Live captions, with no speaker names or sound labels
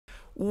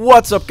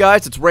What's up,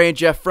 guys? It's Ray and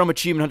Geoff from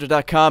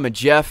AchievementHunter.com, and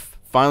Geoff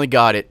finally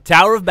got it.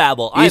 Tower of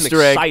Babble. I am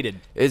excited.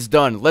 Is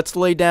done. Let's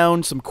lay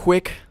down some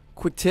quick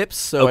tips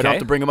so I don't have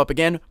to bring them up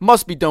again.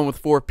 Must be done with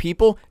 4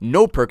 people.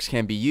 No perks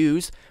can be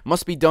used.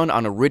 Must be done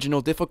on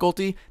original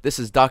difficulty. This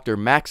is Dr.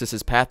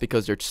 Maxis's path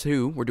because there's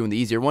 2. We're doing the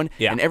easier one.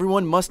 Yeah. And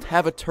everyone must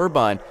have a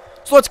turbine.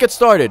 So let's get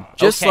started.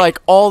 Just like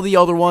all the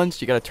other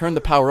ones, you got to turn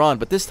the power on,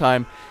 but this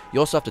time you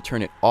also have to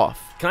turn it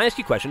off. Can I ask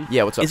you a question?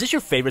 Yeah, what's up? Is this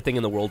your favorite thing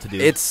in the world to do?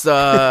 It's,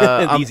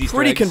 I'm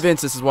pretty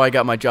convinced this is why I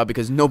got my job,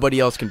 because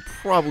nobody else can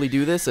probably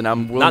do this, and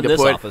I'm willing to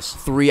put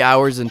 3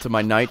 hours into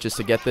my night just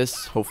to get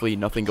this. Hopefully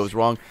nothing goes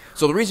wrong.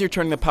 So the reason you're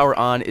turning the power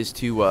on is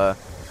to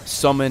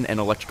summon an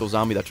electrical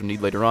zombie that you'll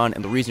need later on,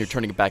 and the reason you're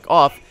turning it back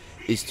off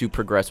is to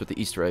progress with the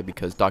Easter egg,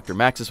 because Dr.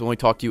 Maxis will only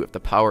talk to you if the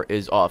power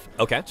is off.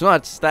 Okay. So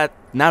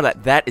now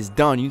that that is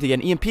done, you need to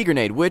get an EMP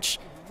grenade, which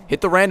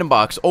hit the random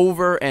box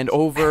over and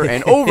over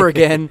and over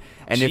again,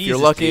 and if you're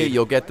lucky,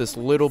 you'll get this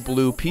little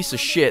blue piece of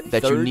shit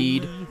that you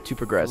need to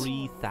progress.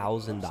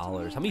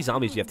 $33,000. How many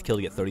zombies do you have to kill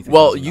to get $33,000?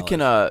 Well, you can.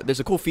 There's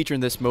a cool feature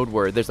in this mode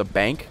where there's a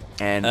bank,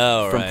 and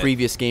from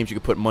previous games you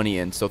could put money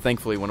in. So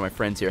thankfully, one of my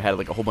friends here had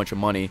like a whole bunch of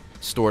money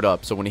stored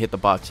up. So when you hit the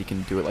box, you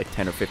can do it like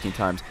 10 or 15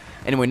 times.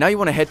 Anyway, now you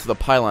want to head to the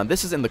pylon.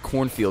 This is in the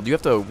cornfield. You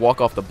have to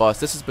walk off the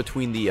bus. This is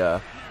between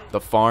the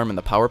farm and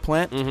the power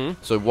plant.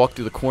 So walk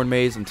through the corn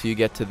maze until you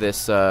get to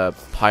this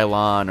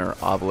pylon or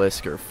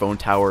obelisk or phone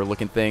tower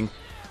looking thing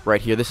right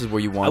here. This is where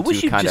you want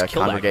to kind of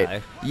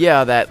congregate.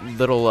 Yeah, that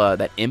little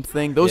that imp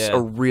thing. Those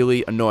are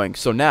really annoying.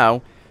 So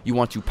now you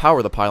want to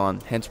power the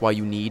pylon, hence why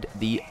you need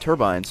the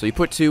turbine. So you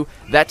put 2.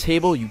 That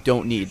table you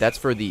don't need. That's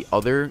for the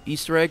other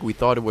Easter egg. We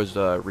thought it was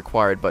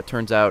required, but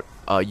turns out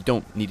you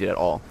don't need it at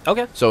all.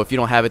 Okay. So if you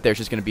don't have it there, it's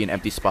just going to be an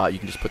empty spot. You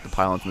can just put the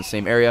pylons in the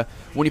same area.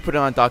 When you put it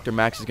on, Dr.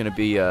 Max is going to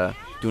be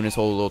doing his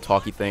whole little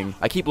talky thing.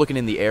 I keep looking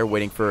in the air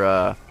waiting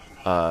for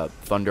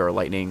thunder or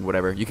lightning,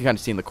 whatever. You can kind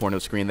of see in the corner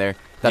of the screen there.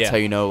 That's how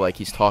you know like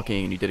he's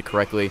talking and you did it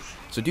correctly.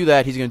 So do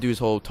that. He's going to do his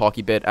whole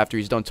talky bit. After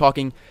he's done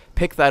talking,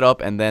 pick that up,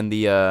 and then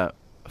the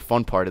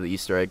fun part of the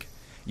Easter egg,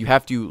 you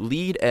have to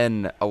lead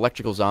an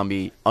electrical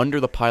zombie under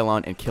the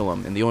pylon and kill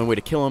him. And the only way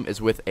to kill him is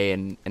with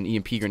an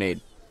EMP grenade.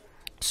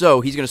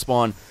 So he's going to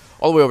spawn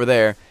all the way over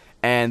there,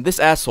 and this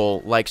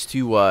asshole likes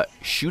to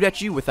shoot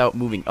at you without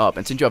moving up.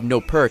 And since you have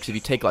no perks, if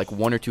you take like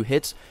 1 or 2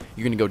 hits,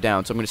 you're going to go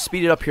down. So I'm going to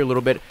speed it up here a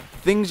little bit.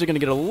 Things are going to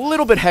get a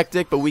little bit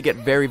hectic, but we get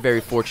very,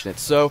 very fortunate.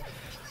 So,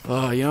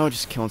 you know,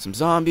 just killing some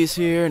zombies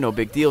here, no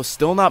big deal.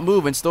 Still not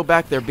moving, still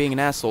back there being an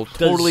asshole,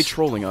 totally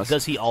trolling us.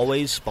 Does he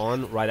always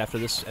spawn right after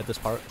this, at this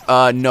part?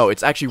 No,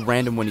 it's actually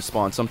random when he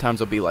spawns.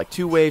 Sometimes it'll be like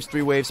 2 waves,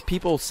 3 waves.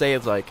 People say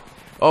it's like,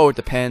 oh, it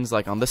depends,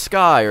 like, on the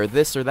sky, or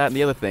this, or that, and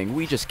the other thing.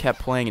 We just kept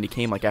playing, and he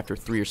came, like, after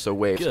 3 or so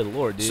waves. Good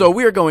lord, dude. So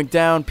we are going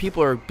down.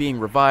 People are being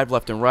revived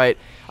left and right.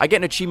 I get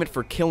an achievement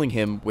for killing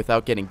him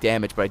without getting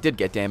damaged, but I did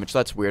get damaged, so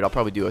that's weird. I'll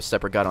probably do a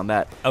separate guide on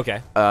that.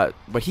 Okay.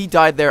 But he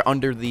died there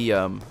under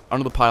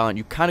the pylon.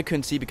 You kind of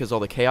couldn't see because of all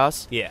the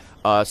chaos. Yeah.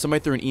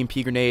 Somebody threw an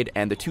EMP grenade,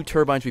 and the 2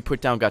 turbines we put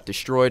down got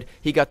destroyed.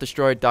 He got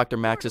destroyed. Dr.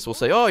 Maxis will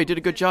say, oh, you did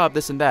a good job,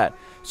 this and that.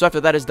 So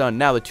after that is done,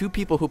 now the 2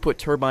 people who put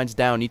turbines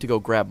down need to go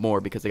grab more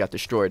because they got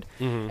destroyed.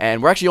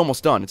 And we're actually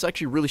almost done. It's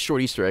actually a really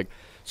short Easter egg.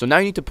 So now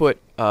you need to put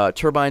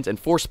turbines in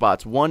 4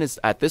 spots. One is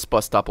at this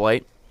bus stop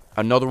light.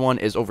 Another one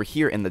is over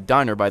here in the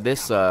diner by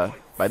this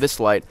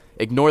light.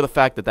 Ignore the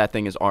fact that that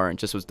thing is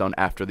orange. This was done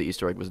after the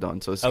Easter egg was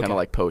done. So this is kind of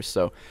like post.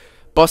 So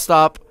bus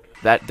stop,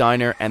 that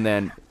diner, and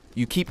then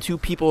you keep 2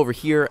 people over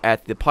here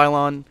at the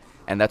pylon,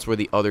 and that's where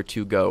the other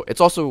 2 go.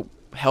 It's also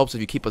helps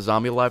if you keep a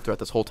zombie alive throughout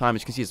this whole time.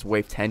 As you can see, it's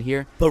wave 10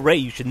 here. But Ray,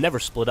 you should never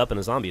split up in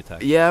a zombie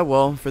attack. Yeah,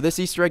 well, for this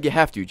Easter egg, you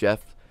have to,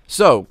 Geoff.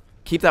 So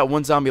keep that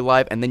 1 zombie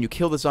alive, and then you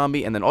kill the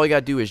zombie, and then all you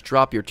gotta do is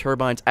drop your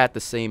turbines at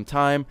the same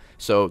time.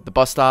 So the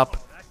bus stop,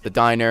 the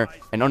diner,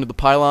 and under the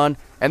pylon,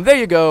 and there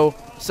you go.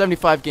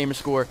 75 gamer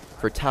score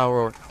for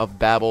Tower of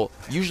Babble.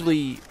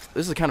 Usually,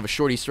 this is kind of a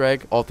short Easter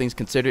egg, all things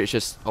considered. It's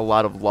just a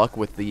lot of luck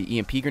with the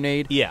EMP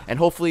grenade. Yeah. And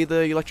hopefully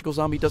the electrical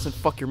zombie doesn't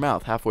fuck your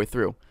mouth halfway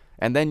through.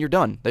 And then you're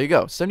done. There you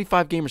go.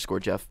 75 gamer score,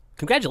 Geoff.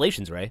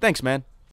 Congratulations, Ray. Thanks, man.